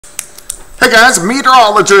Hey guys,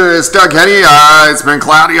 meteorologist Doug Henny. It's been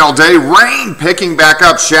cloudy all day, rain picking back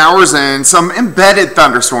up, showers and some embedded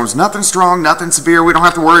thunderstorms. Nothing strong, nothing severe. We don't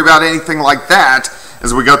have to worry about anything like that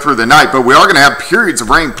as we go through the night, but we are going to have periods of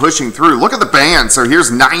rain pushing through. Look at the band. So here's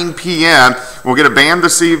 9 p.m. We'll get a band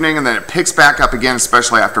this evening and then it picks back up again,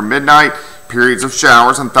 especially after midnight. Periods of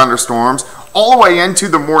showers and thunderstorms all the way into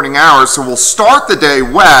the morning hours. So we'll start the day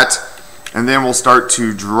wet and then we'll start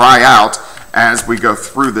to dry out as we go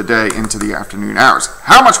through the day into the afternoon hours.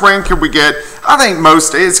 How much rain can we get? I think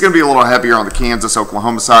it's going to be a little heavier on the Kansas,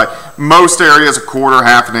 Oklahoma side. Most areas a quarter,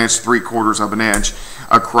 half an inch, 3/4 of an inch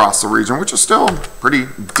across the region, which is still pretty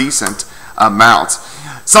decent amounts.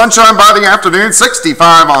 Sunshine by the afternoon,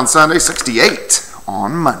 65 on Sunday, 68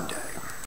 on Monday.